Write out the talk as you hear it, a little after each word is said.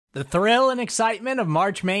The thrill and excitement of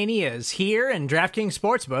March Mania is here, and DraftKings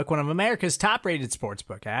Sportsbook, one of America's top-rated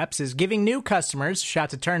sportsbook apps, is giving new customers a shot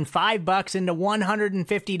to turn $5 into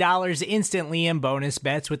 $150 instantly in bonus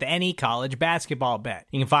bets with any college basketball bet.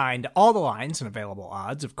 You can find all the lines and available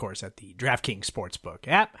odds, of course, at the DraftKings Sportsbook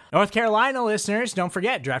app. North Carolina listeners, don't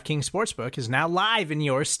forget, DraftKings Sportsbook is now live in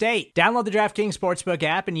your state. Download the DraftKings Sportsbook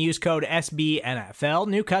app and use code SBNFL.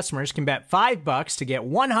 New customers can bet $5 to get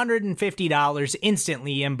 $150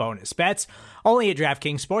 instantly in bonus bets, only at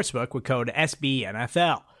DraftKings Sportsbook with code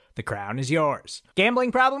SBNFL. The crown is yours.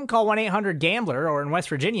 Gambling problem? Call 1-800-GAMBLER, or in West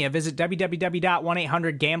Virginia, visit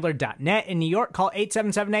www.1800gambler.net. In New York, call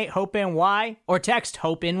 877-8-HOPE-NY or text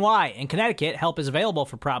HOPE-NY. In Connecticut, help is available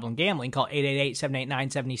for problem gambling. Call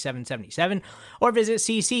 888-789-7777 or visit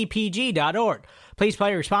ccpg.org. Please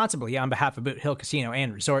play responsibly on behalf of Boot Hill Casino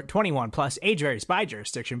and Resort. 21 plus, age varies by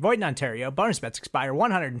jurisdiction. Void in Ontario. Bonus bets expire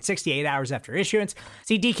 168 hours after issuance.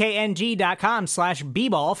 See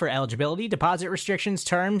dkng.com/bball for eligibility, deposit restrictions,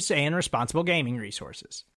 terms, and responsible gaming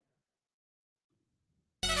resources.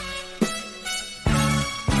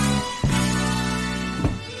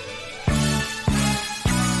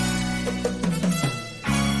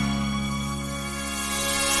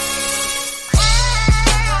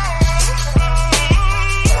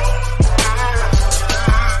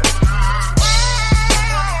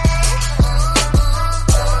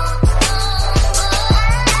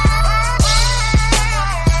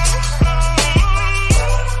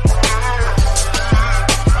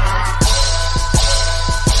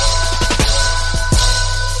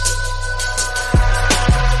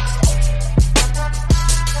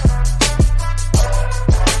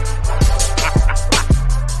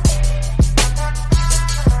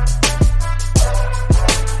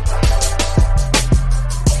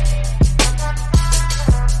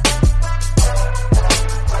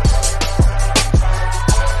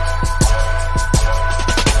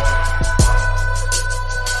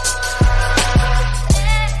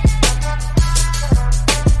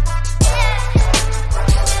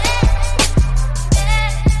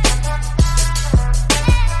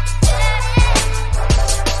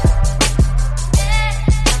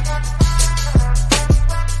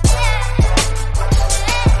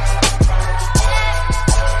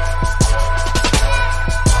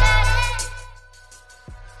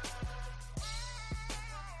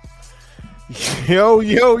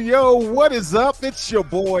 Yo, what is up? It's your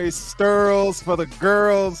boy Sterls for the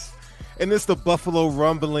girls, and it's the Buffalo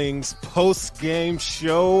Rumblings post-game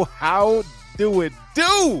show. How do it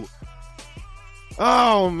do?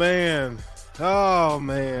 Oh, man.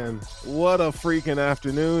 What a freaking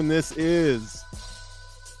afternoon this is.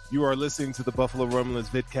 You are listening to the Buffalo Rumblings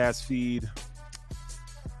vidcast feed.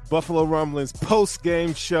 Buffalo Rumblings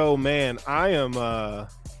post-game show. Man, I am...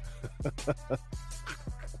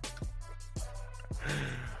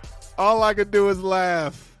 All I could do is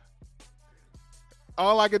laugh. Woo!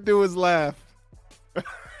 All I could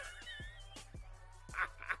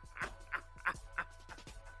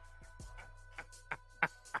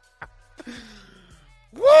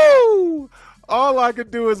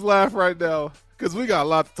do is laugh right now because we got a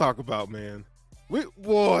lot to talk about, man.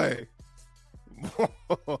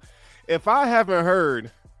 If I haven't heard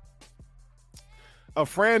a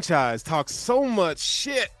franchise talk so much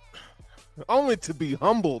shit only to be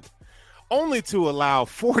humbled, only to allow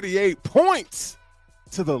 48 points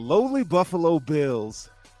to the lowly Buffalo Bills.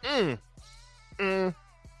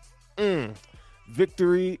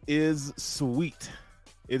 Victory is sweet.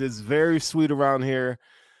 It is very sweet around here.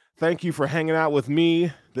 Thank you for hanging out with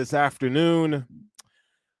me this afternoon.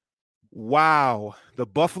 Wow. The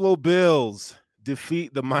Buffalo Bills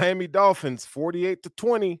defeat the Miami Dolphins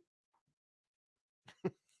 48-20.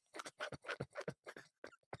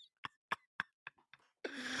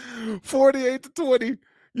 48-20.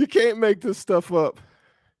 You can't make this stuff up.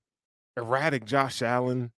 Erratic Josh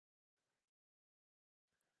Allen.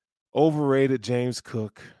 Overrated James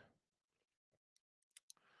Cook.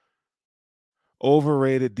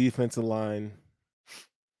 Overrated defensive line.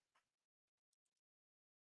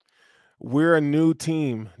 We're a new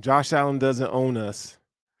team. Josh Allen doesn't own us.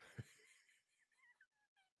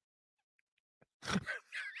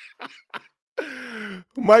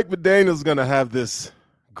 Mike McDaniel's going to have this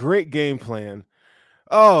great game plan.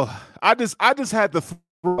 Oh, I just had to throw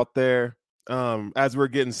out there as we're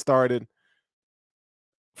getting started.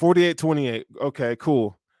 48-28. Okay,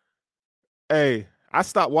 cool. Hey, I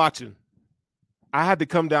stopped watching. I had to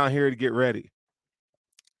come down here to get ready.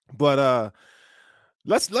 But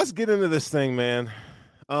let's get into this thing, man.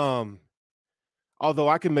 Although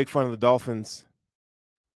I can make fun of the Dolphins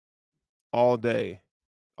all day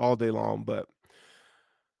long, but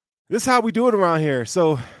This is how we do it around here.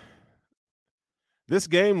 So this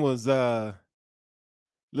game was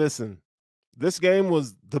listen, this game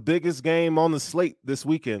was the biggest game on the slate this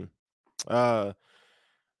weekend. Let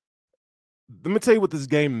me tell you what this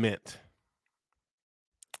game meant.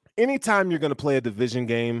 Anytime you're going to play a division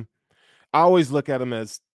game, I always look at them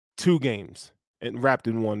as two games and wrapped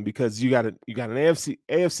in one, because you got an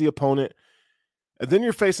AFC opponent, and then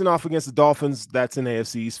you're facing off against the Dolphins. That's an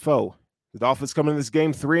AFC East foe. The Dolphins coming in this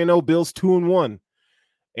game 3-0, Bills 2-1,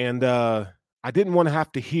 and I didn't want to have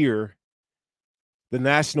to hear the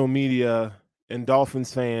national media and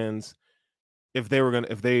Dolphins fans if they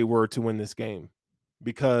were to win this game,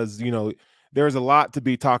 because there's a lot to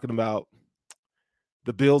be talking about.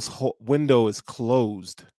 The Bills' window is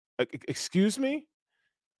closed. Excuse me?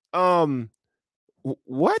 What?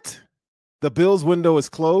 The Bills' window is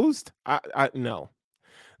closed? I no.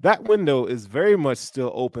 That window is very much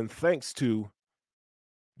still open, thanks to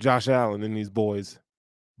Josh Allen and these boys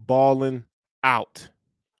balling out.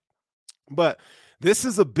 But this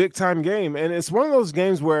is a big-time game, and it's one of those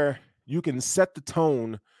games where you can set the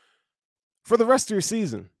tone for the rest of your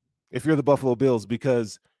season if you're the Buffalo Bills,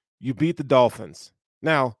 because you beat the Dolphins.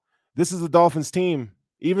 Now, this is the Dolphins team,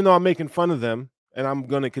 even though I'm making fun of them, and I'm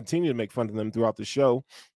going to continue to make fun of them throughout the show,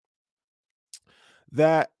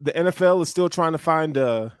 that the NFL is still trying to find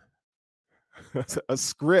a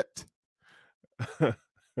script. The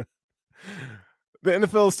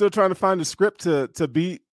NFL is still trying to find a script to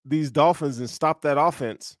beat these Dolphins and stop that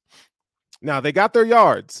offense. Now, they got their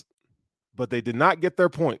yards, but they did not get their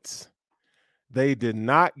points. They did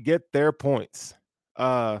not get their points.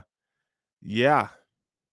 Yeah.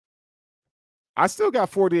 I still got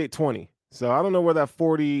 48-20. So I don't know where that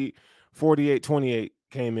 48-28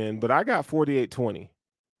 came in, but I got 48-20.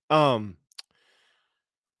 But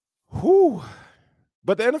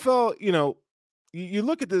the NFL, you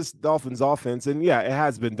look at this Dolphins offense, and yeah, it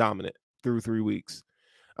has been dominant through 3 weeks.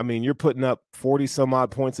 I mean, you're putting up 40 some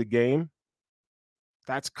odd points a game.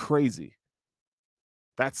 That's crazy.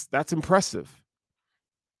 That's impressive.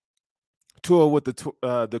 Tua with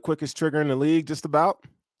the quickest trigger in the league, just about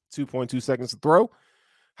 2.2 seconds to throw.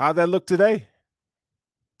 How'd that look today?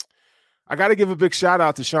 I got to give a big shout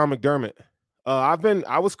out to Sean McDermott.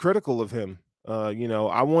 I was critical of him.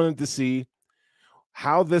 I wanted to see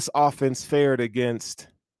how this offense fared against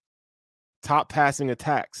top passing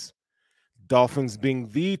attacks. Dolphins being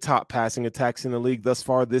the top passing attacks in the league thus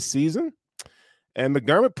far this season. And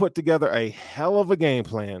McDermott put together a hell of a game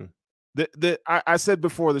plan. I said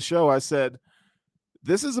before the show, I said,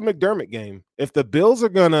 this is a McDermott game. If the Bills are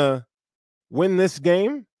going to win this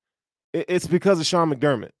game, it's because of Sean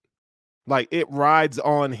McDermott. Like, it rides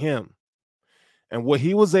on him. And what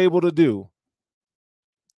he was able to do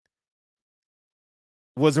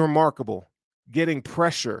was remarkable. Getting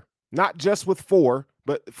pressure, not just with four,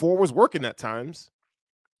 but four was working at times.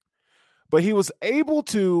 But he was able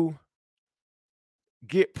to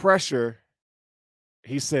get pressure.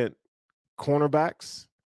 He sent cornerbacks.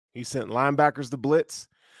 He sent linebackers to blitz.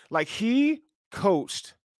 Like, he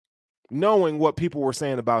coached knowing what people were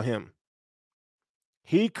saying about him.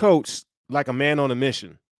 He coached like a man on a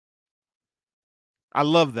mission. I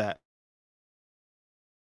love that.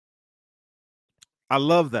 I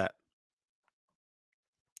love that.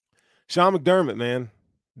 Sean McDermott, man.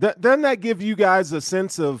 Doesn't that give you guys a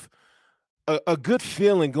sense of a good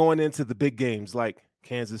feeling going into the big games like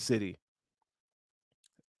Kansas City,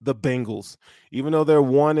 the Bengals, even though they're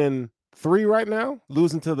 1-3 right now,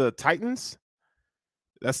 losing to the Titans?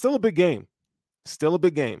 That's still a big game. Still a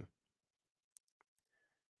big game.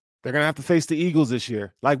 They're going to have to face the Eagles this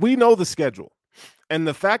year. Like, we know the schedule. And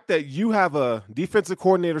the fact that you have a defensive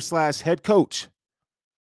coordinator / head coach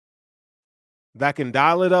that can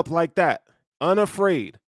dial it up like that,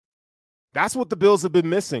 unafraid, that's what the Bills have been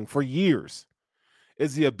missing for years,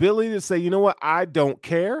 is the ability to say, you know what, I don't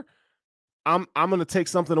care. I'm going to take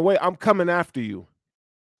something away. I'm coming after you.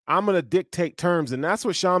 I'm going to dictate terms. And that's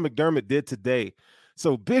what Sean McDermott did today.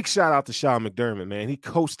 So big shout out to Sean McDermott, man. He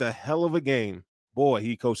coached a hell of a game. Boy,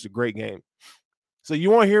 he coached a great game. So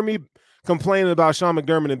you won't hear me complaining about Sean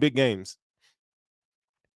McDermott in big games,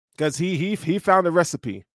 because he found a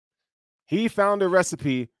recipe. He found a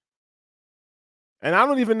recipe, and I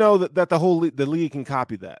don't even know that the league can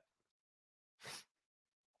copy that.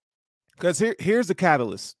 Because here's the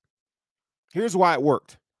catalyst. Here's why it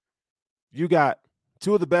worked. You got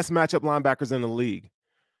two of the best matchup linebackers in the league,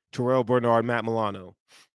 Terrell Bernard, Matt Milano.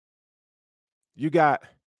 You got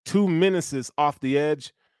two menaces off the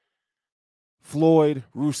edge, Floyd,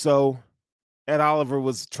 Rousseau. Ed Oliver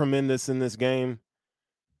was tremendous in this game.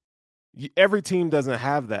 Every team doesn't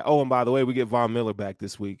have that. Oh, and by the way, we get Von Miller back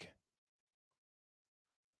this week.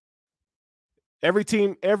 Every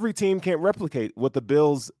team can't replicate what the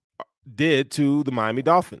Bills did to the Miami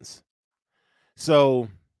Dolphins. So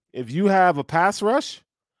if you have a pass rush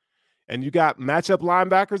and you got matchup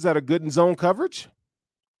linebackers that are good in zone coverage,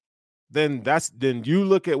 then you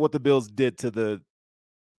look at what the Bills did to the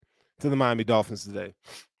Miami Dolphins today.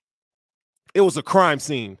 It was a crime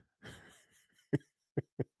scene.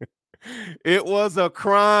 It was a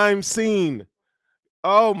crime scene.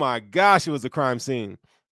 Oh my gosh, it was a crime scene.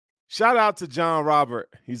 Shout out to John Robert.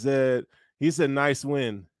 He said, nice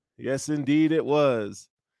win. Yes, indeed it was.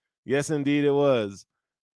 Yes, indeed it was.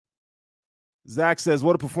 Zach says,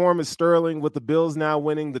 what a performance, Sterling, with the Bills now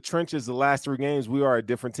winning the trenches the last 3 games. We are a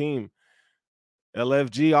different team.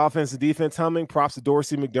 LFG, offense and defense humming. Props to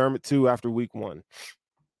Dorsey, McDermott, too, after week 1.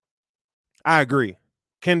 I agree.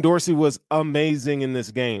 Ken Dorsey was amazing in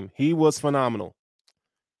this game. He was phenomenal.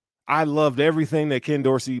 I loved everything that Ken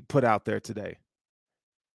Dorsey put out there today.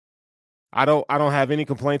 I don't have any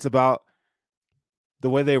complaints about the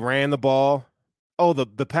way they ran the ball. Oh,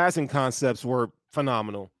 the passing concepts were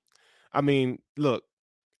phenomenal. I mean, look,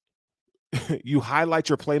 you highlight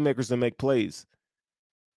your playmakers to make plays.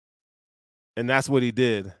 And that's what he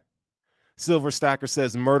did. Silver Stacker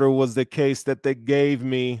says murder was the case that they gave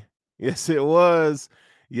me. Yes, it was.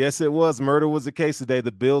 Yes, it was. Murder was the case today.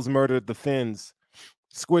 The Bills murdered the Fins.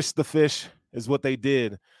 Squish the fish is what they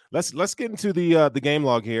did. Let's get into the game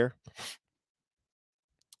log here.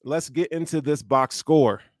 Let's get into this box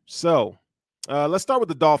score. So let's start with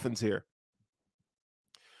the Dolphins here.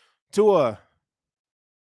 Tua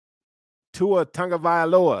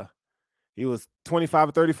Tagovailoa. He was 25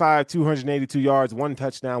 of 35, 282 yards, 1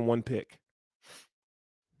 touchdown, 1 pick.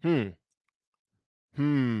 He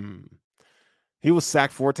was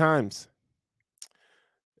sacked 4 times.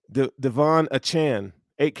 Devon Achane,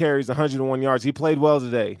 8 carries, 101 yards. He played well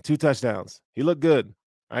today, 2 touchdowns. He looked good.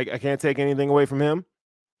 I can't take anything away from him.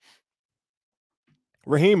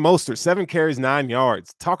 Raheem Mostert, 7 carries, 9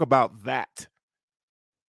 yards. Talk about that.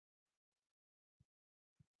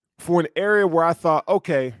 For an area where I thought,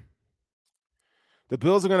 okay, the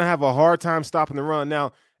Bills are going to have a hard time stopping the run.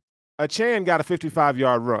 Now, Achane got a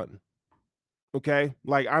 55-yard run. Okay,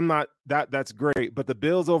 like I'm not that's great, but the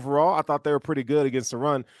Bills overall, I thought they were pretty good against the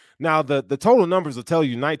run. Now the total numbers will tell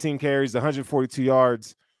you 19 carries, 142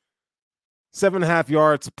 yards, 7.5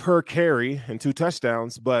 yards per carry, and 2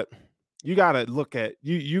 touchdowns. But you got to look at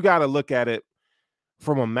you got to look at it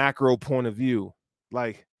from a macro point of view.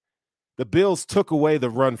 Like the Bills took away the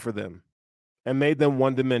run for them and made them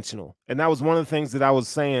one-dimensional, and that was one of the things that I was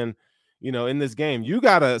saying. In this game, you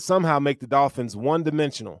got to somehow make the Dolphins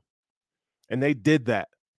one-dimensional. And they did that.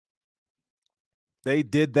 They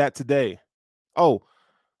did that today. Oh,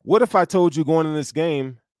 what if I told you going in this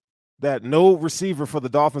game that no receiver for the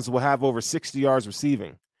Dolphins will have over 60 yards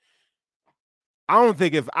receiving? I don't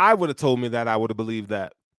think if I would have told me that, I would have believed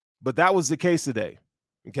that. But that was the case today.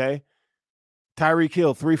 Okay. Tyreek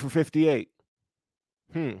Hill, 3 for 58.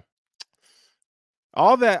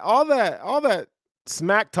 All that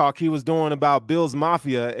smack talk he was doing about Bills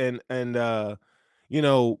Mafia and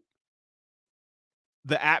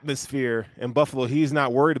the atmosphere in Buffalo, he's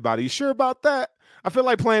not worried about it. You sure about that? I feel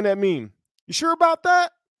like playing that meme. You sure about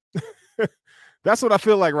that? That's what I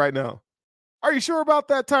feel like right now. Are you sure about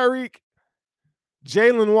that, Tyreek?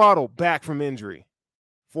 Jalen Waddle back from injury.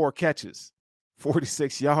 4 catches,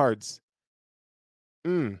 46 yards.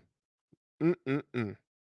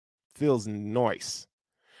 Feels nice.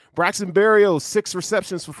 Braxton Berrios, 6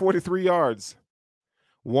 receptions for 43 yards.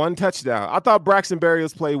 1 touchdown. I thought Braxton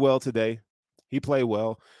Berrios played well today. He played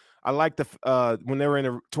well. I like when they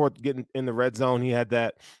were getting in the red zone, he had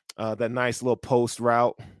that nice little post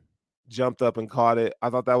route, jumped up and caught it. I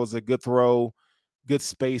thought that was a good throw, good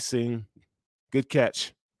spacing, good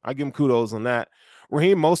catch. I give him kudos on that.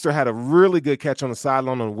 Raheem Mostert had a really good catch on the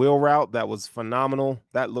sideline on a wheel route. That was phenomenal.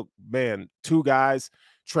 That looked, 2 guys.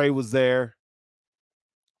 Trey was there.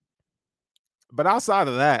 But outside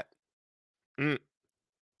of that,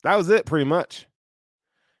 that was it pretty much.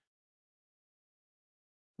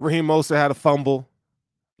 Raheem Mostert had a fumble.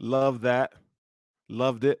 Loved that.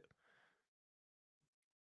 Loved it.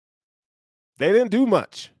 They didn't do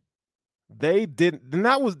much. They didn't. And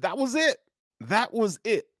that was it. That was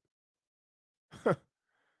it.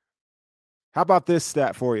 How about this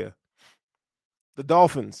stat for you? The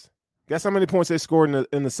Dolphins. Guess how many points they scored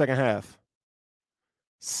in the second half?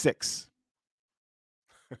 6.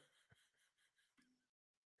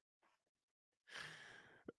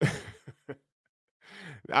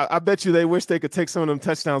 I bet you they wish they could take some of them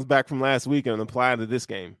touchdowns back from last week and apply to this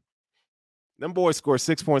game. Them boys scored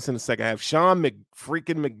 6 points in the second half. Sean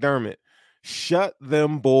McDermott Shut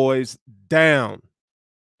them boys down.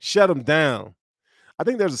 Shut them down. I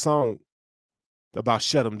think there's a song about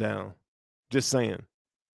shut them down. Just saying.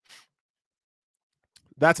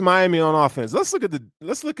 That's Miami on offense. Let's look at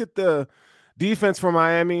the defense for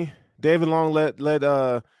Miami. David Long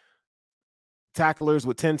led tacklers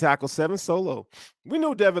with 10 tackles, 7 solo. We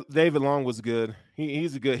knew David Long was good.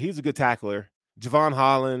 He's a good tackler. Javon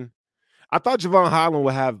Holland. I thought Javon Holland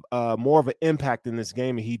would have more of an impact in this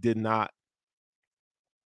game, and he did not.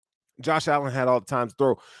 Josh Allen had all the time to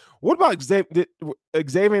throw. What about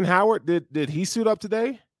Xavier Howard? Did he suit up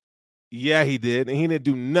today? Yeah, he did, and he didn't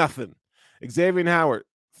do nothing. Xavier Howard,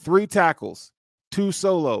 3 tackles, 2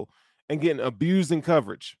 solo, and getting abused in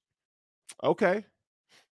coverage. Okay.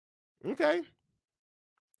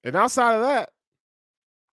 And outside of that,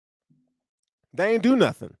 they ain't do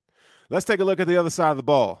nothing. Let's take a look at the other side of the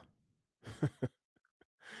ball.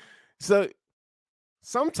 So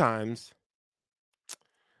sometimes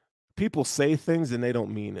people say things and they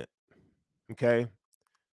don't mean it. Okay.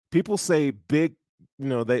 People say big,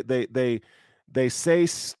 they say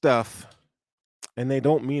stuff and they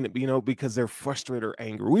don't mean it, because they're frustrated or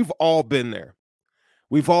angry. We've all been there.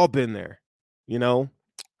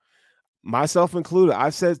 Myself included.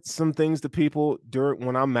 I've said some things to people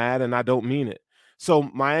when I'm mad and I don't mean it. So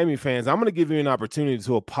Miami fans, I'm going to give you an opportunity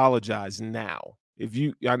to apologize now.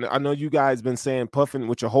 I know you guys been puffing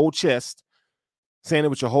with your whole chest, saying it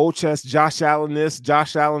with your whole chest. Josh Allen this,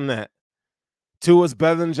 Josh Allen that. Tua's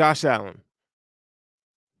better than Josh Allen.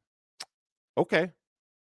 Okay.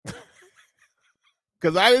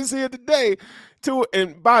 Because I didn't see it today. Tua,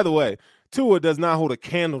 and by the way, Tua does not hold a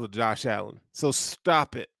candle to Josh Allen. So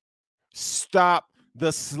stop it. Stop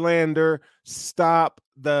the slander. Stop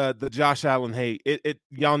the Josh Allen hate.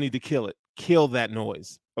 Y'all need to kill it. Kill that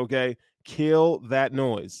noise. Okay? Kill that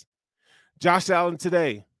noise. Josh Allen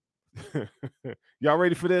today. Y'all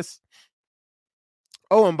ready for this?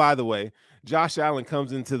 Oh, and by the way, Josh Allen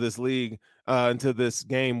comes into this league, into this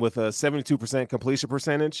game with a 72% completion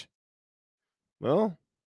percentage. Well,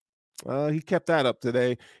 he kept that up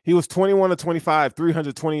today. He was 21 to 25,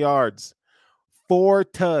 320 yards, 4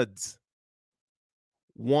 tuds.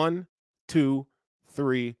 1, 2,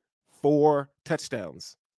 3, 4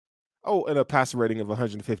 touchdowns. Oh, and a passer rating of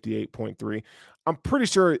 158.3. I'm pretty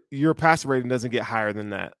sure your passer rating doesn't get higher than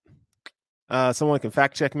that. Someone can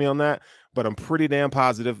fact check me on that, but I'm pretty damn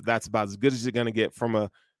positive that's about as good as you're going to get from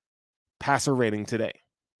a passer rating today.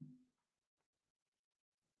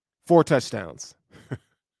 4 touchdowns.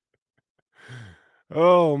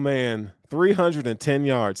 Oh, man. 310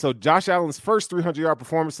 yards. So Josh Allen's first 300-yard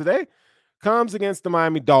performance today comes against the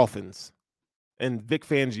Miami Dolphins and Vic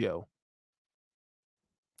Fangio.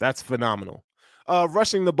 That's phenomenal.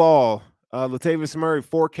 Rushing the ball, Latavius Murray,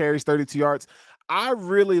 4 carries, 32 yards. I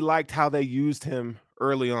really liked how they used him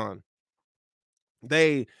early on.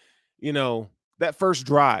 That first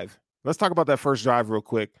drive. Let's talk about that first drive real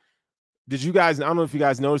quick. I don't know if you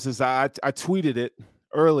guys noticed this. I tweeted it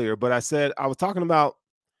earlier, but I said I was talking about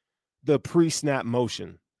the pre-snap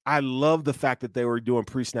motion. I love the fact that they were doing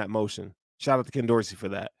pre-snap motion. Shout out to Ken Dorsey for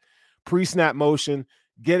that. Pre-snap motion,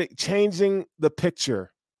 changing the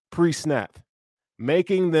picture pre-snap,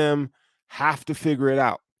 making them have to figure it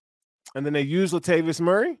out. And then they use Latavius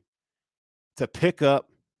Murray to pick up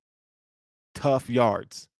tough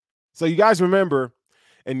yards. So you guys remember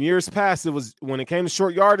in years past, it was when it came to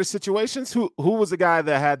short yardage situations, who was the guy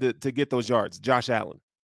that had to get those yards? Josh Allen.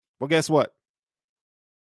 Well, guess what?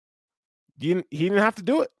 He didn't have to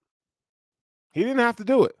do it. He didn't have to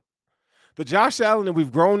do it. The Josh Allen that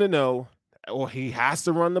we've grown to know, he has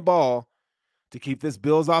to run the ball to keep this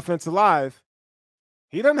Bills offense alive.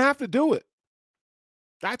 He doesn't have to do it.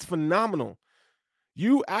 That's phenomenal.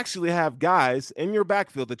 You actually have guys in your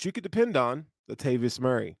backfield that you could depend on. Latavius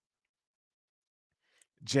Murray,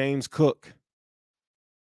 James Cook,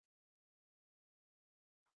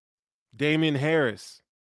 Damian Harris,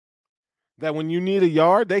 that when you need a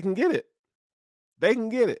yard, they can get it. They can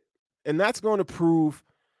get it. And that's going to prove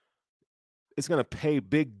it's going to pay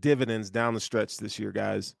big dividends down the stretch this year,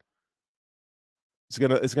 guys. It's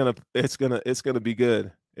going to be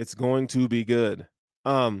good. It's going to be good.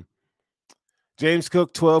 James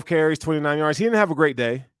Cook, 12 carries, 29 yards. He didn't have a great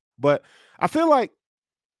day, but I feel like,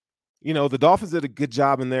 the Dolphins did a good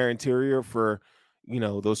job in their interior for,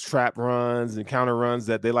 those trap runs and counter runs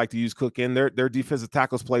that they like to use Cook in. Their defensive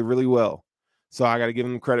tackles play really well. So I got to give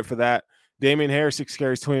them credit for that. Damian Harris, 6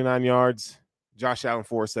 carries, 29 yards. Josh Allen,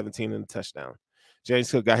 4-17 and a touchdown. James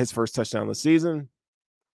Cook got his first touchdown of the season.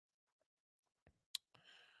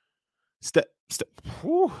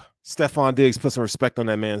 Stephon Diggs, put some respect on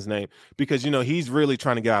that man's name because, he's really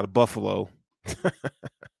trying to get out of Buffalo.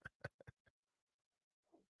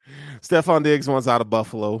 Stephon Diggs wants out of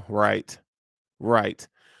Buffalo. Right.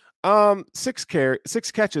 6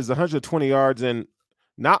 catches, 120 yards, and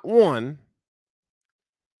not one,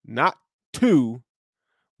 not two,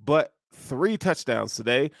 but 3 touchdowns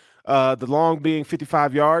today. The long being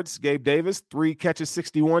 55 yards. Gabe Davis, 3 catches,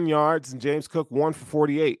 61 yards, and James Cook, 1 for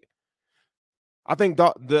 48. I think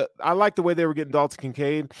I like the way they were getting Dalton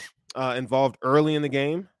Kincaid involved early in the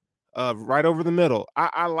game, right over the middle.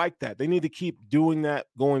 I like that. They need to keep doing that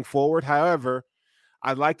going forward. However,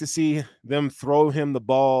 I'd like to see them throw him the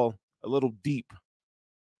ball a little deep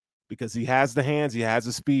because he has the hands, he has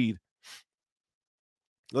the speed.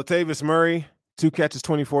 Latavius Murray, 2 catches,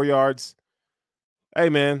 24 yards. Hey,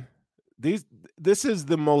 man, this is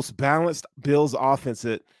the most balanced Bills offense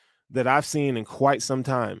that I've seen in quite some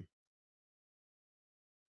time.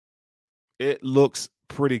 It looks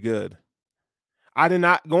pretty good.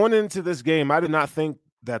 Going into this game, I did not think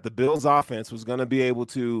that the Bills offense was going to be able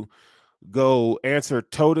to go answer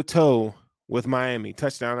toe-to-toe with Miami,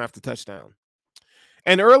 touchdown after touchdown.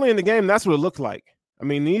 And early in the game, that's what it looked like. I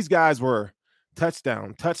mean, these guys were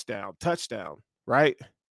touchdown, right?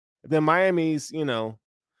 Then Miami's,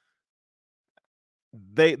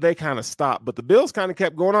 they kind of stopped, but the Bills kind of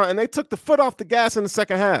kept going on, and they took the foot off the gas in the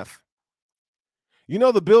second half.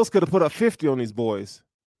 The Bills could have put up 50 on these boys,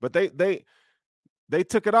 but they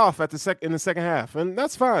took it off in the second half, and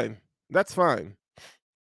that's fine. That's fine.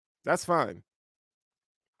 That's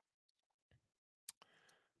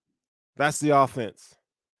the offense.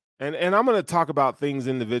 And I'm going to talk about things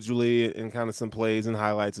individually and kind of some plays and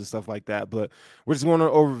highlights and stuff like that, but we're just going to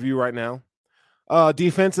overview right now.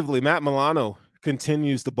 Defensively, Matt Milano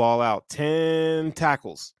continues to ball out. 10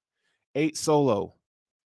 tackles, 8 solo,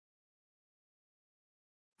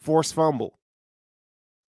 forced fumble.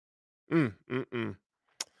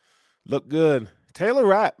 Look good. Taylor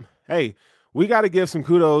Rapp. Hey, we got to give some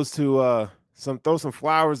kudos to throw some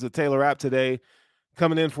flowers to Taylor Rapp today,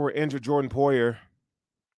 coming in for injured Jordan Poyer.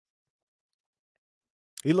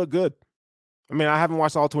 He looked good. I mean, I haven't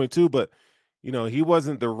watched all 22, but he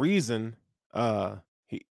wasn't the reason.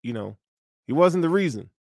 He wasn't the reason.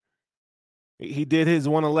 He did his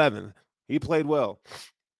 111. He played well.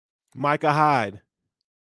 Micah Hyde,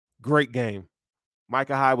 great game.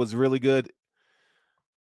 Micah Hyde was really good.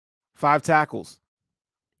 5 tackles,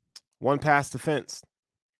 1 pass defense.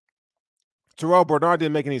 Terrell Bernard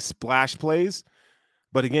didn't make any splash plays,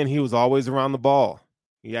 but again, he was always around the ball.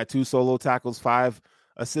 He had 2 solo tackles, 5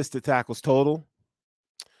 assisted tackles total.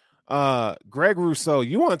 Greg Rousseau,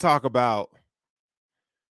 you want to talk about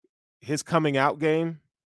his coming out game?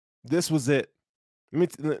 This was it.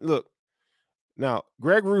 Look. Now,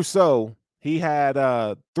 Greg Rousseau, he had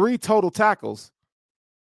 3 total tackles,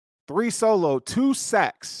 3 solo, 2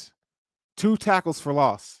 sacks, 2 tackles for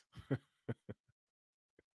loss.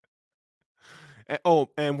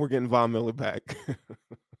 and we're getting Von Miller back.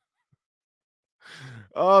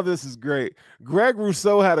 Oh, this is great. Greg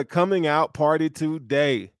Rousseau had a coming out party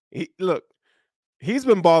today. He's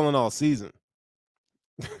been balling all season.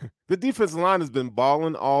 The defensive line has been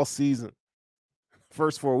balling all season.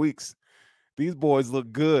 First 4 weeks. These boys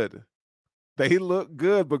look good. They look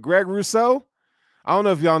good. But Greg Rousseau, I don't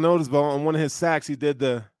know if y'all noticed, but on one of his sacks, he did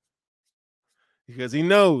because he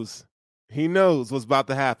knows what's about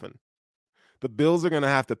to happen. The Bills are going to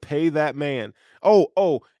have to pay that man.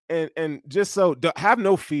 And just so, have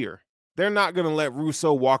no fear. They're not going to let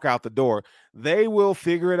Rousseau walk out the door. They will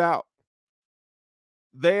figure it out.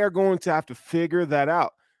 They are going to have to figure that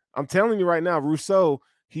out. I'm telling you right now, Rousseau,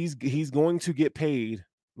 he's going to get paid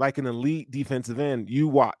like an elite defensive end. You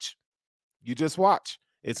watch. You just watch.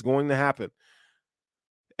 It's going to happen.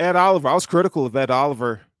 Ed Oliver, I was critical of Ed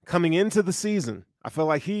Oliver coming into the season. I felt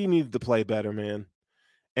like he needed to play better, man.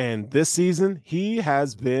 And this season, he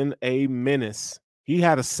has been a menace. He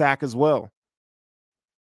had a sack as well.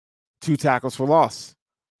 2 tackles for loss.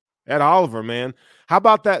 Ed Oliver, man. How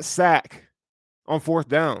about that sack on 4th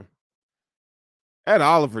down? Ed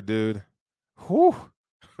Oliver, dude. Whew.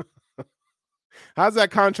 How's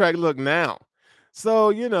that contract look now? So,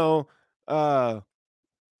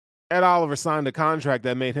 Ed Oliver signed a contract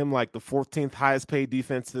that made him like the 14th highest paid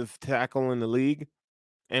defensive tackle in the league.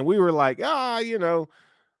 And we were like, all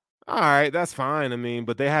right, that's fine. I mean,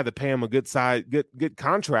 but they had to pay him a good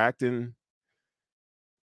contract. And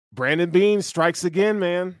Brandon Beane strikes again,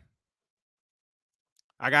 man.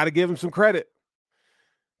 I got to give him some credit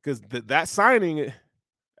because that signing,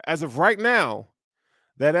 as of right now,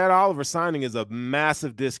 that Ed Oliver signing is a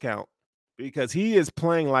massive discount because he is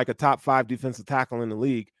playing like a top 5 defensive tackle in the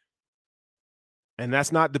league. And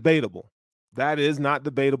that's not debatable. That is not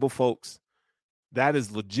debatable, folks. That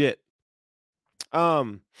is legit.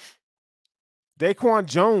 Daquan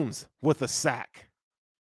Jones with a sack.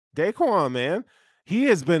 Daquan, man, he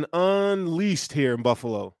has been unleashed here in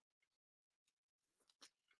Buffalo.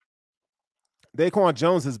 Daquan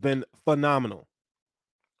Jones has been phenomenal.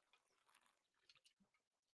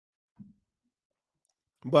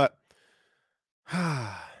 But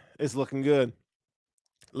it's looking good.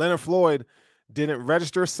 Leonard Floyd didn't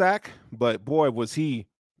register a sack, but boy, was he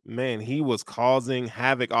was causing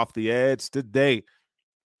havoc off the edge today.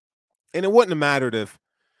 And it wouldn't have mattered if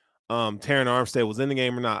Terran Armstead was in the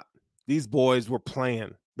game or not. These boys were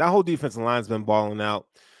playing. That whole defensive line's been balling out.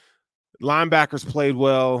 Linebackers played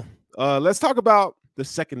well. Let's talk about the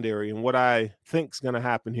secondary and what I think is going to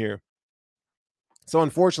happen here. So,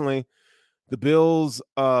 unfortunately, the Bills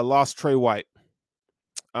lost Trey White.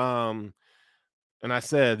 And I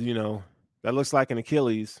said, that looks like an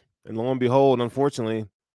Achilles. And lo and behold, unfortunately,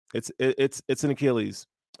 it's an Achilles.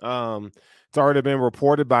 It's already been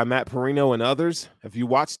reported by Matt Perino and others. If you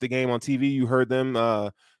watched the game on TV, you heard them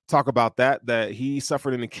talk about that he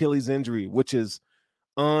suffered an Achilles injury, which is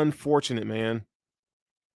unfortunate, man.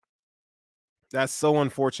 That's so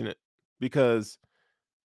unfortunate because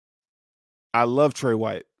I love Trey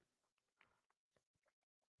White.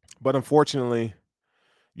 But unfortunately,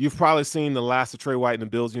 you've probably seen the last of Trey White in the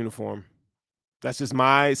Bills uniform. That's just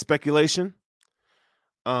my speculation.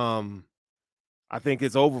 I think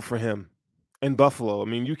it's over for him in Buffalo. I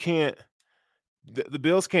mean, the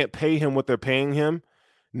Bills can't pay him what they're paying him.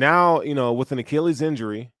 Now, with an Achilles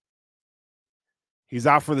injury, he's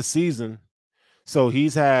out for the season. So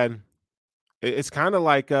it's kind of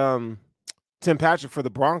like Tim Patrick for the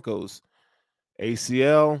Broncos.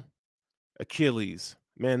 ACL, Achilles.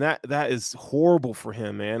 Man, that is horrible for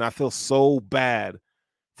him, man. I feel so bad.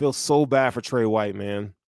 Feel so bad for Trey White,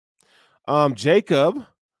 man. Jacob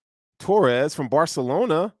Torres from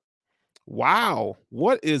Barcelona. Wow.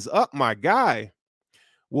 What is up, my guy?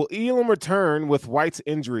 Will Elam return with White's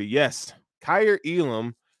injury? Yes. Kyer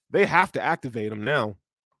Elam, they have to activate him now.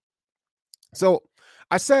 So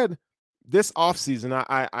I said this offseason,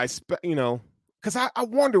 because I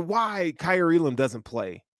wonder why Kyer Elam doesn't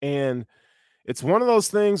play. And it's one of those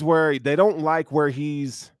things where they don't like where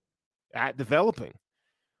he's at developing.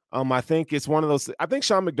 I think it's one of those. I think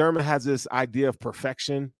Sean McDermott has this idea of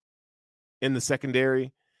perfection in the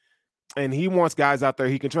secondary, and he wants guys out there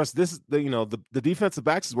he can trust. This is the defensive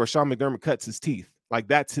backs is where Sean McDermott cuts his teeth. Like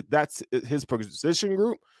that's his position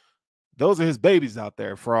group. Those are his babies out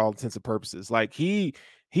there for all intents and purposes. Like he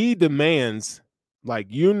demands, like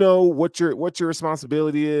what your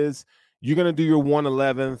responsibility is. You're gonna do your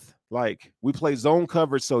 1/11th. Like we play zone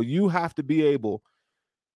coverage, so you have to be able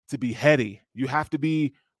to be heady. You have to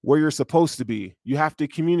be where you're supposed to be. You have to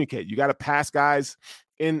communicate. You got to pass guys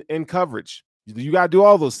in coverage. You got to do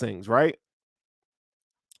all those things, right?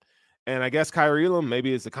 And I guess Kyer Elam,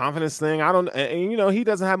 maybe it's a confidence thing. I don't, and he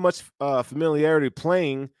doesn't have much familiarity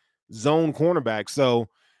playing zone cornerback, so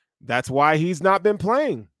that's why he's not been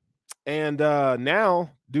playing. And now,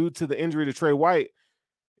 due to the injury to Trey White,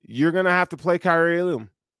 you're gonna have to play Kyer Elam.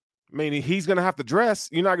 I mean, he's gonna have to dress.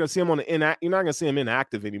 You're not gonna see him you're not gonna see him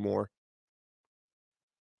inactive anymore.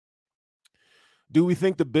 Do we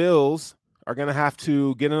think the Bills are going to have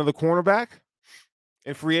to get another cornerback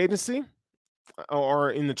in free agency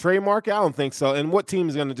or in the trade market? I don't think so. And what team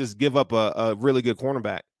is going to just give up a really good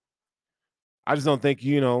cornerback? I just don't think, I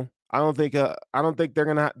don't think they're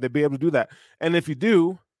going to be able to do that. And if you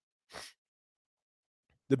do,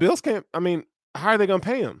 the Bills can't, how are they going to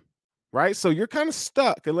pay him? Right? So you're kind of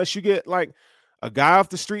stuck unless you get like a guy off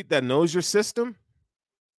the street that knows your system,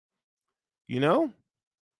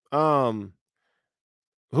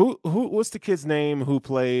 what's the kid's name who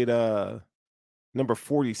played number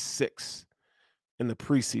 46 in the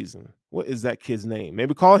preseason? What is that kid's name?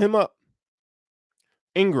 Maybe call him up.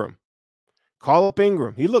 Ingram. Call up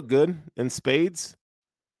Ingram. He looked good in spades.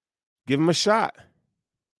 Give him a shot.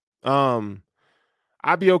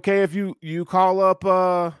 I'd be okay if you call up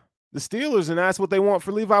the Steelers and ask what they want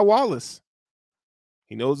for Levi Wallace.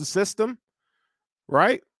 He knows the system,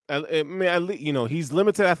 right? He's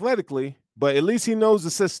limited athletically, but at least he knows the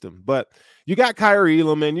system. But you got Kyer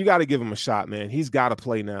Elam, man. You got to give him a shot, man. He's got to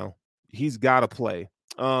play now. He's got to play.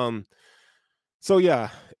 So, yeah,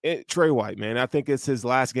 Trey White, man. I think it's his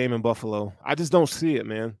last game in Buffalo. I just don't see it,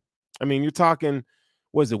 man. You're talking,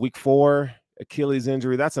 what is it, week 4, Achilles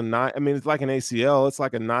injury. That's it's like an ACL. It's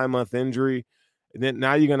like a 9-month injury. And then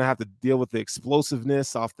now you're going to have to deal with the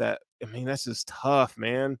explosiveness off that. That's just tough,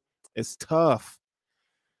 man. It's tough.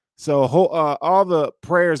 So all the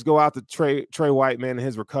prayers go out to Trey White, man, and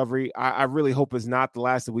his recovery. I really hope it's not the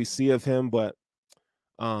last that we see of him, but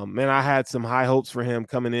man, I had some high hopes for him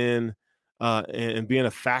coming in and being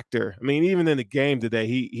a factor. I mean, even in the game today,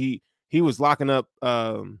 he was locking up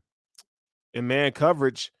in man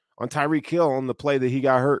coverage on Tyreek Hill on the play that he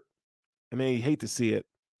got hurt. I mean, you hate to see it.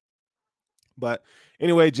 But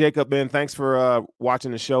anyway, Jacob, man, thanks for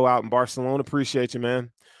watching the show out in Barcelona. Appreciate you,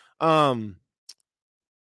 man. But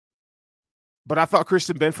I thought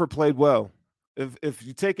Christian Benford played well. If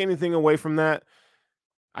you take anything away from that,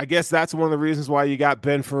 I guess that's one of the reasons why you got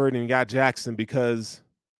Benford and you got Jackson, because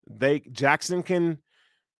Jackson can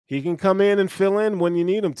come in and fill in when you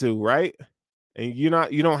need him to, right? And you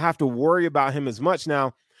don't have to worry about him as much.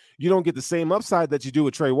 Now, you don't get the same upside that you do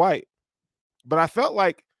with Trey White. But I felt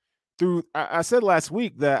like I said last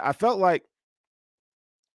week that I felt like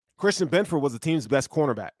Christian Benford was the team's best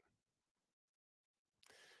cornerback.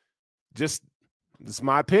 Just, it's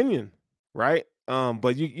my opinion, right?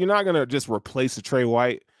 But you're not going to just replace a Trey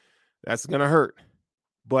White. That's going to hurt.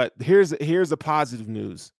 But here's the positive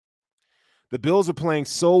news. The Bills are playing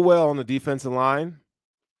so well on the defensive line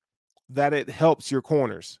that it helps your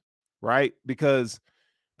corners, right? Because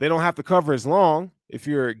they don't have to cover as long. If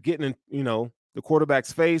you're getting in, the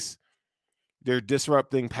quarterback's face, they're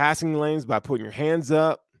disrupting passing lanes by putting your hands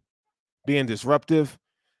up, being disruptive.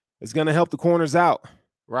 It's going to help the corners out,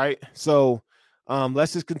 right? So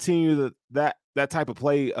let's just continue that type of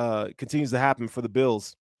play continues to happen for the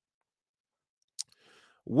Bills.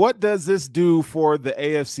 What does this do for the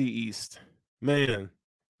AFC East? Man,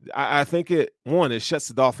 I think it shuts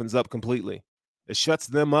the Dolphins up completely. It shuts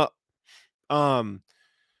them up.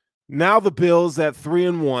 Now the Bills at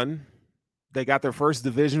 3-1, they got their first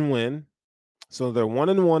division win. So they're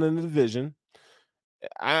 1-1 in the division.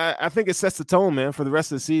 I think it sets the tone, man, for the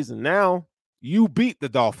rest of the season. Now you beat the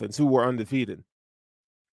Dolphins, who were undefeated.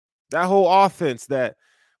 That whole offense, that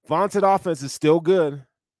vaunted offense, is still good.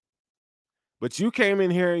 But you came in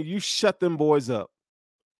here and you shut them boys up.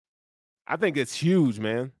 I think it's huge,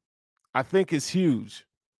 man. I think it's huge.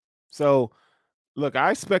 So, look,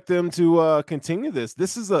 I expect them to continue this.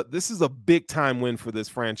 This is a big time win for this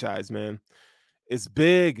franchise, man. It's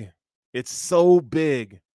big. It's so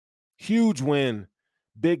big. Huge win.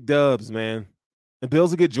 Big dubs, man. The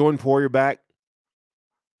Bills will get Jordan Poyer back.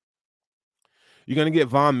 You're going to get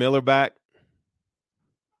Von Miller back.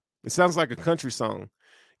 It sounds like a country song.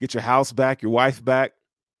 Get your house back, your wife back.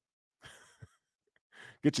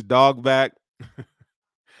 Get your dog back.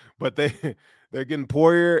 But they're getting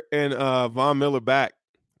Poyer and Von Miller back.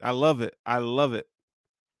 I love it. I love it.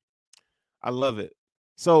 I love it.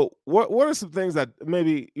 So what are some things that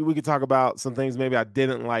maybe we could talk about, some things maybe I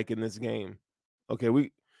didn't like in this game?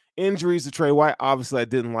 Okay, injuries to Trey White, obviously I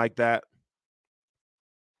didn't like that.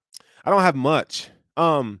 I don't have much.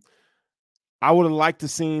 I would have liked to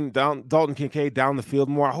seen Dalton Kincaid down the field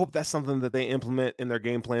more. I hope that's something that they implement in their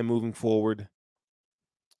game plan moving forward.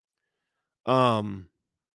 Let's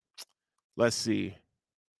see.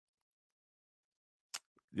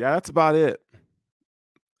 Yeah, that's about it.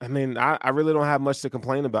 I mean, I really don't have much to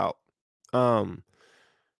complain about.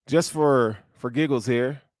 Just for giggles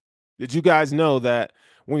here, did you guys know that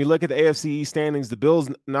when you look at the AFC East standings, the Bills,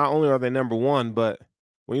 not only are they number one, but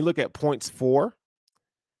when you look at points for,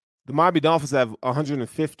 the Miami Dolphins have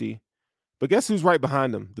 150. But guess who's right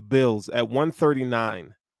behind them? The Bills at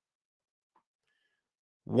 139.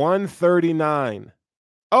 139.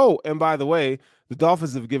 Oh, and by the way, the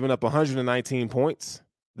Dolphins have given up 119 points.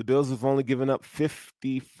 The Bills have only given up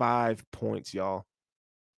 55 points, y'all.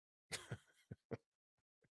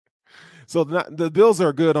 So the Bills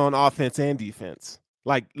are good on offense and defense.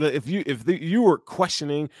 Like if you were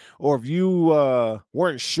questioning or if you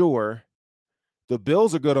weren't sure, the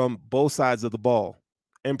Bills are good on both sides of the ball.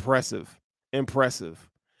 Impressive.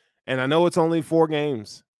 And I know it's only 4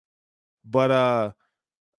 games, but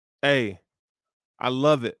hey, I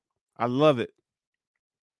love it.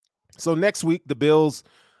 So next week the Bills,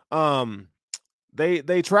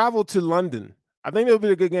 they travel to London. I think it'll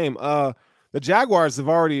be a good game. The Jaguars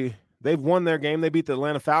they've won their game. They beat the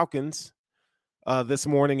Atlanta Falcons this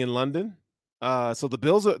morning in London. So the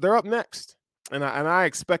Bills they're up next, and I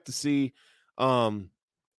expect to see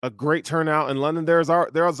a great turnout in London. There's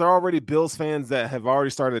already Bills fans that have already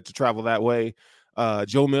started to travel that way.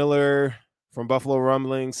 Joe Miller from Buffalo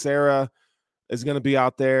Rumblings, Sarah is going to be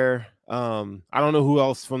out there. I don't know who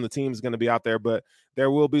else from the team is going to be out there, but there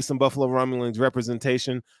will be some Buffalo Rumblings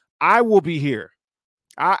representation. I will be here.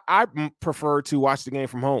 I prefer to watch the game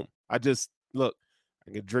from home. I get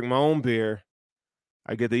to drink my own beer.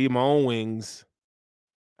 I get to eat my own wings.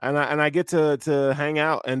 and I get to hang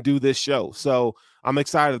out and do this show. So I'm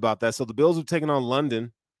excited about that. So the Bills have taken on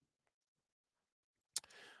London.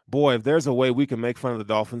 Boy, if there's a way we can make fun of the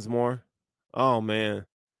Dolphins more, oh man,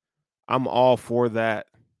 I'm all for that.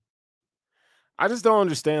 I just don't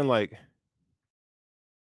understand. Like,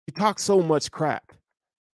 you talk so much crap.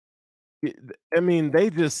 I mean, they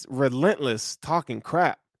just relentless talking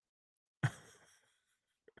crap.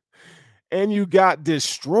 And you got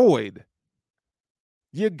destroyed.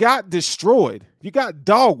 You got destroyed. You got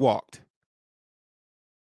dog walked.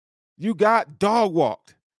 You got dog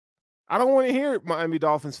walked. I don't want to hear it, Miami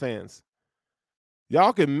Dolphins fans.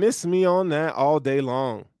 Y'all can miss me on that all day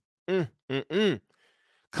long.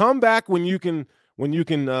 Come back when you can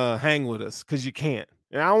hang with us, because you can't.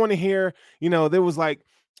 And I don't want to hear, there was like,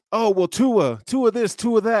 oh, well, Tua this,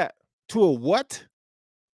 Tua that. Tua what?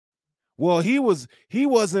 Well, he wasn't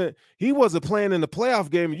playing in the playoff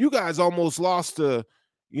game. You guys almost lost to,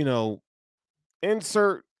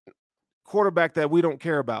 insert quarterback that we don't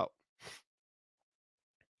care about.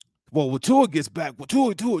 Well, when Tua gets back,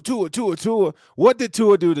 Tua. What did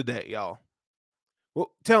Tua do today, y'all?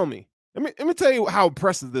 Well, tell me. Let me tell you how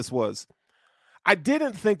impressive this was. I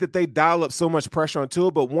didn't think that they dial up so much pressure on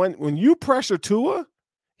Tua, but when you pressure Tua,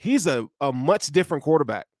 he's a much different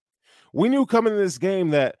quarterback. We knew coming into this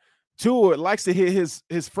game that Tua likes to hit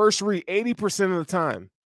his first read 80% of the time.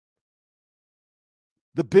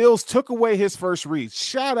 The Bills took away his first read.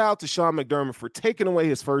 Shout out to Sean McDermott for taking away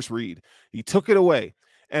his first read. He took it away.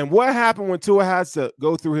 And what happened when Tua has to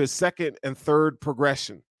go through his second and third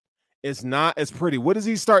progression? It's not as pretty. What does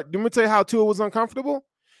he start? Let me tell you how Tua was uncomfortable.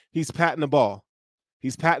 He's patting the ball.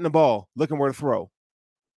 Looking where to throw.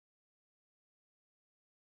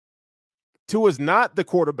 Tua's not the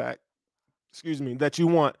quarterback, that you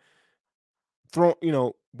want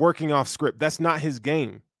working off script. That's not his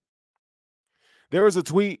game. There was a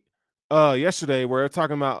tweet yesterday where they're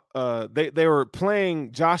talking about they were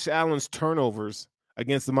playing Josh Allen's turnovers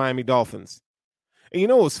against the Miami Dolphins. And you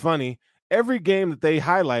know what's funny? Every game that they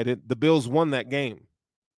highlighted, the Bills won that game.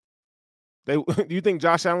 Do you think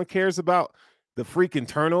Josh Allen cares about the freaking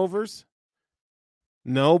turnovers?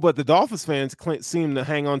 No, but the Dolphins fans seem to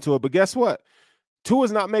hang on to it. But guess what?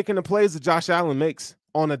 Tua's not making the plays that Josh Allen makes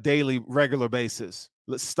on a daily, regular basis.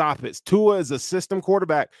 Let's stop it. Tua is a system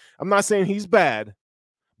quarterback. I'm not saying he's bad,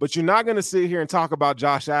 but you're not going to sit here and talk about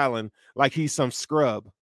Josh Allen like he's some scrub.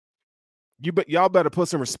 Y'all better put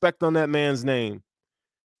some respect on that man's name,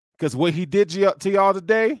 because what he did to y'all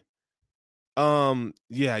today, y'all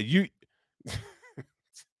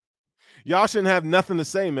shouldn't have nothing to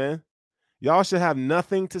say, man. Y'all should have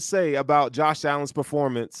nothing to say about Josh Allen's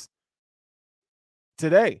performance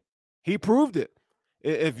today. He proved it.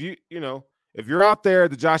 If you're out there,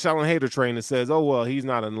 the Josh Allen hater train that says, "Oh well, he's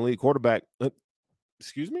not an elite quarterback,"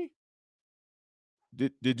 excuse me.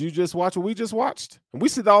 Did you just watch what we just watched? And we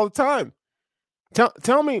see that all the time.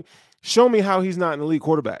 Tell me, show me how he's not an elite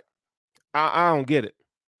quarterback. I don't get it.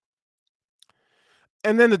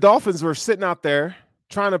 And then the Dolphins were sitting out there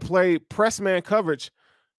trying to play press man coverage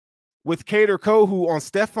with Kader Kohou on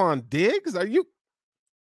Stephon Diggs.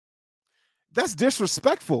 That's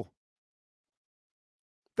disrespectful.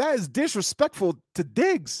 That is disrespectful to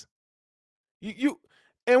Diggs.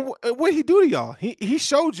 And what did he do to y'all? He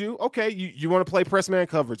showed you, okay, you want to play press man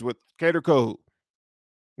coverage with Kader Kohou.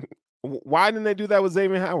 Why didn't they do that with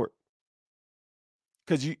Xavier Howard?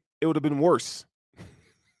 Because it would have been worse.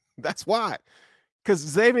 That's why. Because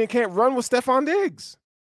Xavier can't run with Stephon Diggs.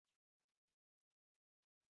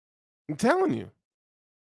 I'm telling you.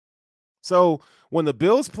 So when the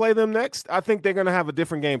Bills play them next, I think they're going to have a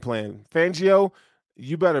different game plan. Fangio,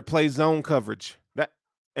 you better play zone coverage.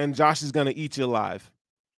 And Josh is going to eat you alive.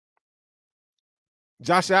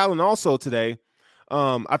 Josh Allen also today,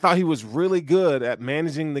 I thought he was really good at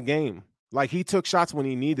managing the game. Like, he took shots when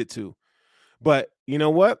he needed to. But you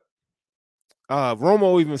know what?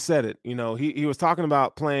 Romo even said it. He was talking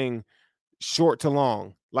about playing short to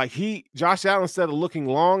long. Like, Josh Allen, instead of looking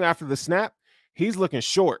long after the snap, he's looking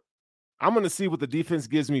short. I'm going to see what the defense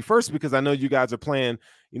gives me first, because I know you guys are playing,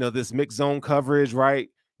 this mixed zone coverage, right?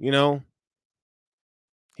 He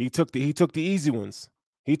took the easy ones.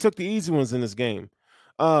 He took the easy ones in this game.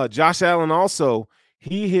 Josh Allen also,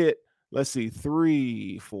 he hit, let's see,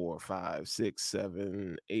 3, 4, 5, 6,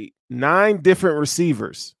 7, 8, 9 different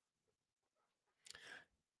receivers.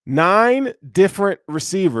 9 different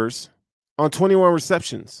receivers on 21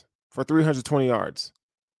 receptions for 320 yards.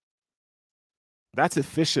 That's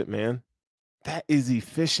efficient, man. That is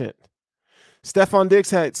efficient. Stephon Diggs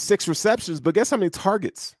had 6 receptions, but guess how many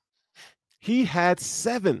targets? He had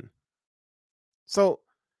 7. So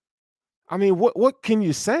I mean, what can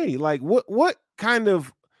you say? Like, what kind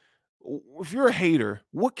of, if you're a hater,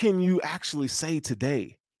 what can you actually say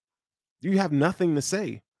today? You have nothing to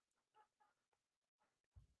say.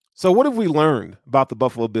 So what have we learned about the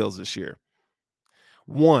Buffalo Bills this year?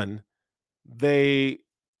 One, they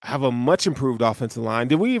have a much improved offensive line.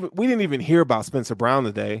 We didn't even hear about Spencer Brown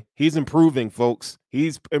today. He's improving, folks.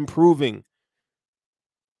 He's improving.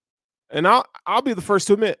 And I'll be the first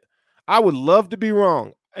to admit, I would love to be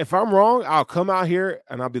wrong. If I'm wrong, I'll come out here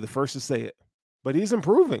and I'll be the first to say it. But he's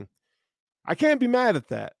improving. I can't be mad at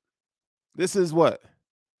that. This is what?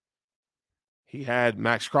 He had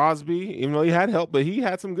Max Crosby, even though he had help, but he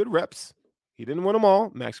had some good reps. He didn't win them all.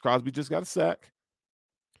 Max Crosby just got a sack.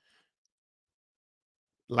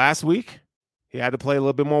 Last week, he had to play a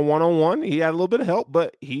little bit more one-on-one. He had a little bit of help,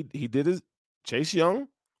 but he did his – Chase Young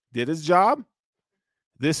did his job.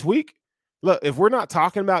 This week, look, if we're not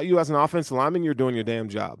talking about you as an offensive lineman, you're doing your damn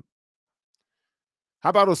job.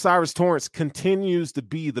 How about O'Cyrus Torrence continues to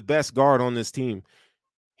be the best guard on this team?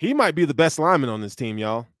 He might be the best lineman on this team,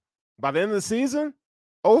 y'all. By the end of the season,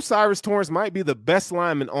 O'Cyrus Torrence might be the best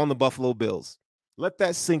lineman on the Buffalo Bills. Let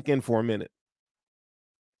that sink in for a minute.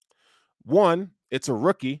 One, it's a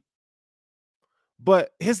rookie,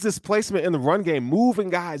 but his displacement in the run game, moving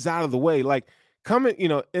guys out of the way, like coming,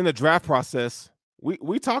 in the draft process,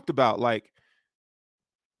 we talked about, like,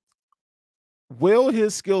 will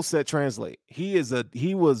his skill set translate? He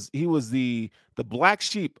was the black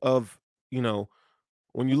sheep of,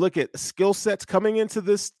 when you look at skill sets coming into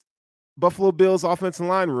this Buffalo Bills offensive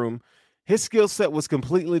line room, his skill set was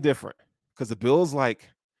completely different because the Bills, like,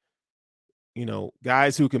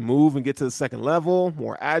 guys who can move and get to the second level,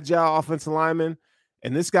 more agile offensive linemen.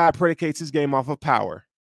 And this guy predicates his game off of power.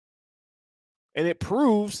 And it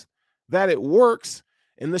proves that it works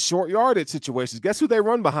in the short yardage situations. Guess who they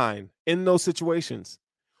run behind in those situations?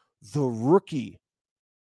 The rookie.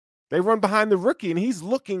 They run behind the rookie, and he's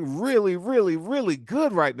looking really, really, really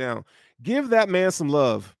good right now. Give that man some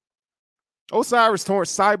love. O'Cyrus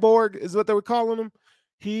Torrence, Cyborg is what they were calling him.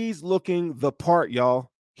 He's looking the part,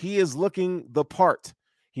 y'all. He is looking the part.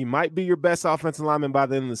 He might be your best offensive lineman by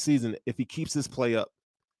the end of the season if he keeps his play up.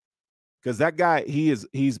 Because that guy, he's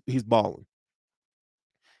balling.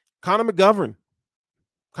 Connor McGovern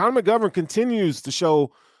continues to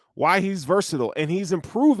show why he's versatile, and he's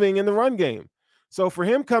improving in the run game. So for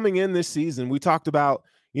him coming in this season, we talked about,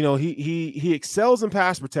 he excels in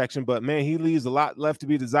pass protection, but man, he leaves a lot left to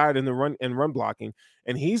be desired in the run blocking,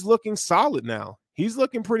 and he's looking solid now. He's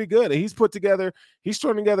looking pretty good. He's thrown together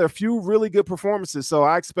a few really good performances. So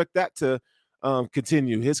I expect that to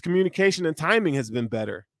continue. His communication and timing has been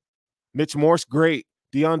better. Mitch Morse, great.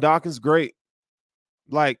 Deion Dawkins, great.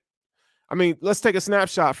 Like, I mean, let's take a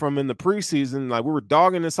snapshot from in the preseason. Like, we were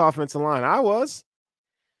dogging this offensive line. I was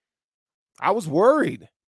worried,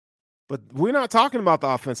 but we're not talking about the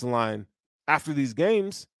offensive line after these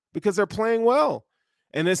games because they're playing well.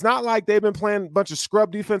 And it's not like they've been playing a bunch of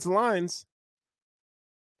scrub defensive lines.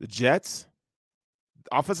 The Jets,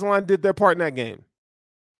 the offensive line did their part in that game,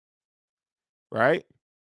 right?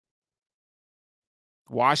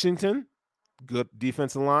 Washington, good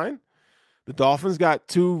defensive line. The Dolphins got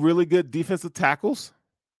two really good defensive tackles.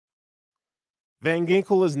 Van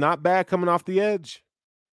Ginkel is not bad coming off the edge.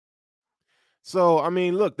 So, I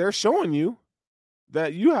mean, look, they're showing you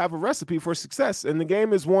that you have a recipe for success, and the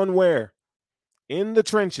game is won where? In the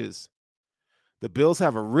trenches. The Bills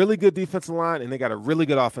have a really good defensive line, and they got a really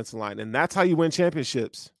good offensive line, and that's how you win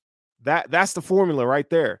championships. That's the formula right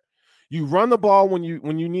there. You run the ball when you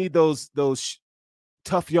need those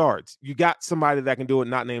tough yards. You got somebody that can do it,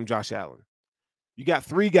 not named Josh Allen. You got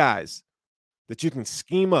three guys that you can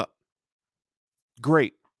scheme up.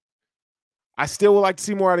 Great. I still would like to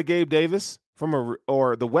see more out of Gabe Davis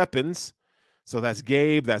or the weapons. So that's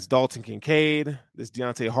Gabe, that's Dalton Kincaid, this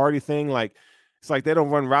Deontay Hardy thing. Like, it's like they don't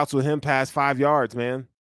run routes with him past 5 yards, man.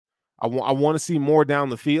 I want to see more down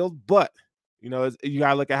the field, but you got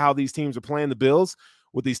to look at how these teams are playing the Bills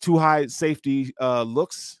with these two high safety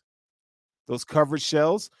looks, those coverage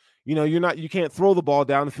shells. You can't throw the ball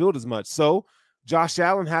down the field as much. So Josh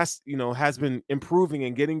Allen has been improving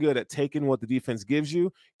and getting good at taking what the defense gives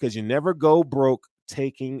you, because you never go broke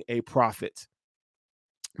taking a profit.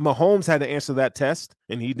 Mahomes had to answer that test,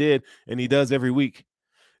 and he did, and he does every week.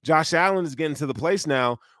 Josh Allen is getting to the place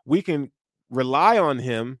now we can rely on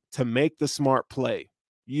him to make the smart play.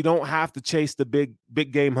 You don't have to chase the big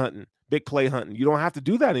game hunting, big play hunting. You don't have to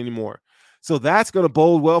do that anymore. So that's going to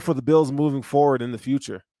bode well for the Bills moving forward in the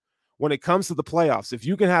future. When it comes to the playoffs, if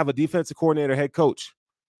you can have a defensive coordinator, head coach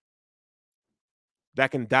that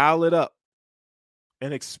can dial it up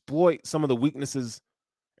and exploit some of the weaknesses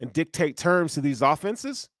and dictate terms to these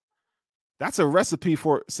offenses, that's a recipe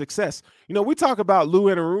for success. You know, we talk about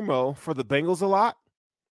Lou Anarumo for the Bengals a lot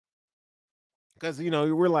because, you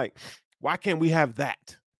know, we're like, why can't we have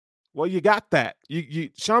that? Well, you got that.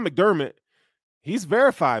 Sean McDermott, he's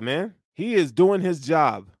verified, man. He is doing his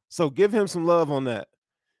job. So give him some love on that.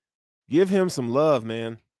 Give him some love,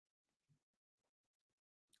 man.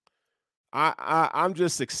 I'm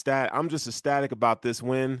just ecstatic. I'm just ecstatic about this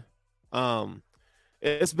win.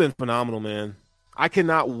 It's been phenomenal, man. I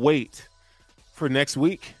cannot wait for next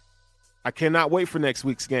week. I cannot wait for next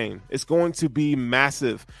week's game. It's going to be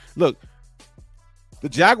massive. Look, the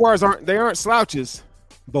Jaguars aren't slouches,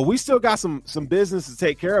 but we still got some business to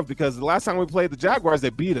take care of because the last time we played the Jaguars, they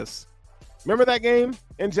beat us. Remember that game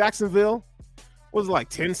in Jacksonville? Was it like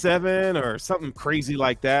 10-7 or something crazy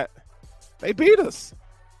like that? They beat us.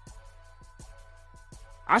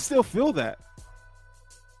 I still feel that.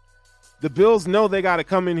 The Bills know they got to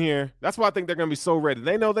come in here. That's why I think they're going to be so ready.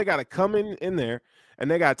 They know they got to come in there, and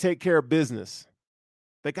they got to take care of business.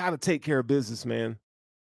 They got to take care of business, man.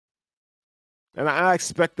 And I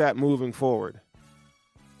expect that moving forward.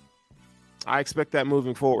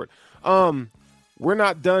 We're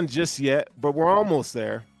not done just yet, but we're almost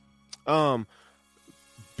there.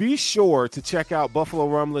 Be sure to check out Buffalo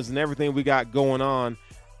Rumblings and everything we got going on.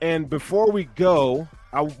 And before we go,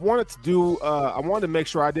 I wanted to make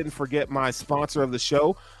sure I didn't forget my sponsor of the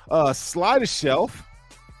show, Slide a Shelf,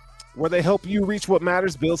 where they help you reach what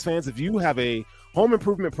matters, Bills fans. If you have a home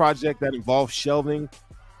improvement project that involves shelving,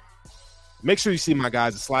 make sure you see my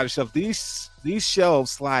guys at Slide a Shelf. These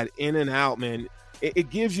shelves slide in and out, man. It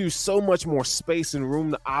gives you so much more space and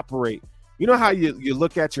room to operate. You know how you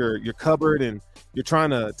look at your cupboard and you're trying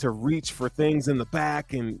to reach for things in the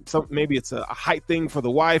back, and maybe it's a height thing for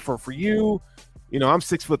the wife or for you. You know, I'm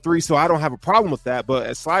 6'3", so I don't have a problem with that. But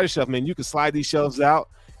at Slide a Shelf, man, you can slide these shelves out.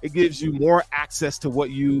 It gives you more access to what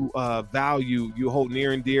you value, you hold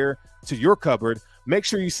near and dear to your cupboard. Make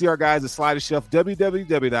sure you see our guys at Slide a Shelf,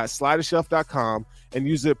 www.slideashelf.com, and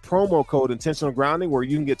use the promo code Intentional Grounding, where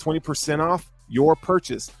you can get 20% off your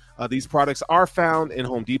purchase. These products are found in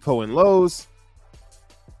Home Depot and Lowe's.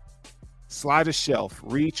 Slide a Shelf,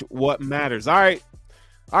 reach what matters. All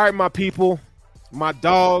right, my people, my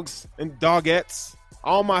dogs and dogettes,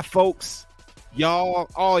 all my folks, y'all,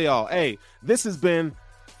 all y'all. Hey, this has been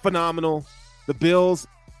phenomenal. The Bills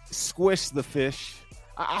squished the fish.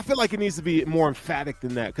 I feel like it needs to be more emphatic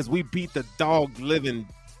than that because we beat the dog living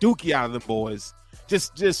dookie out of them boys.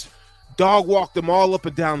 Just dog walked them all up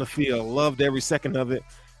and down the field. Loved every second of it.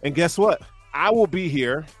 And guess what? I will be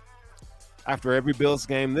here after every Bills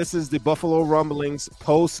game. This is the Buffalo Rumblings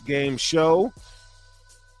post-game show.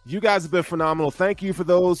 You guys have been phenomenal. Thank you for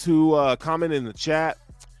those who comment in the chat.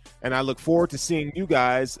 And I look forward to seeing you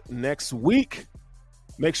guys next week.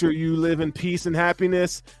 Make sure you live in peace and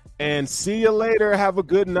happiness. And see you later. Have a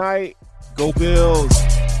good night. Go Bills.